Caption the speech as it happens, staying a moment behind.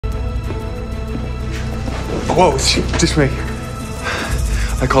Whoa, it's just me.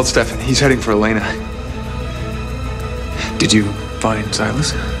 I called Stefan. He's heading for Elena. Did you find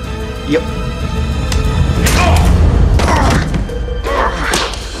Silas? Yep.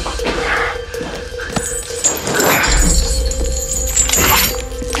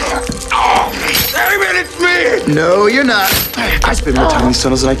 Damn it, it's me! No, you're not. I spend more time in these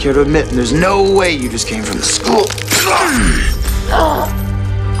tunnels than I care to admit, and there's no way you just came from the school.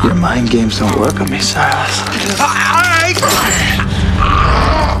 Your mind games don't work on me, Silas.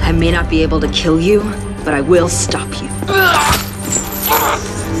 I may not be able to kill you, but I will stop you.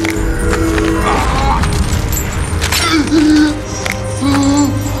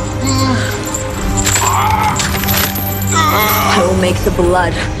 I will make the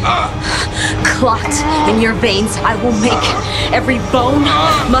blood clot in your veins. I will make every bone,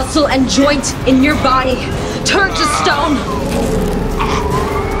 muscle, and joint in your body turn to stone.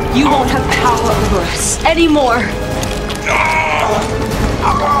 You won't have power over us anymore.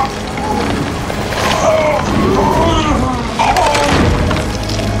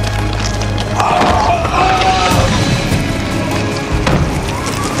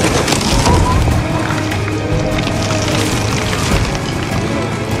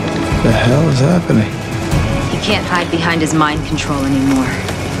 What the hell is happening? He can't hide behind his mind control anymore.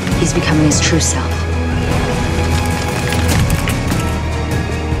 He's becoming his true self.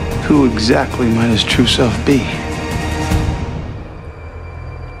 Who exactly might his true self be?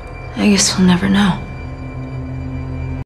 I guess we'll never know.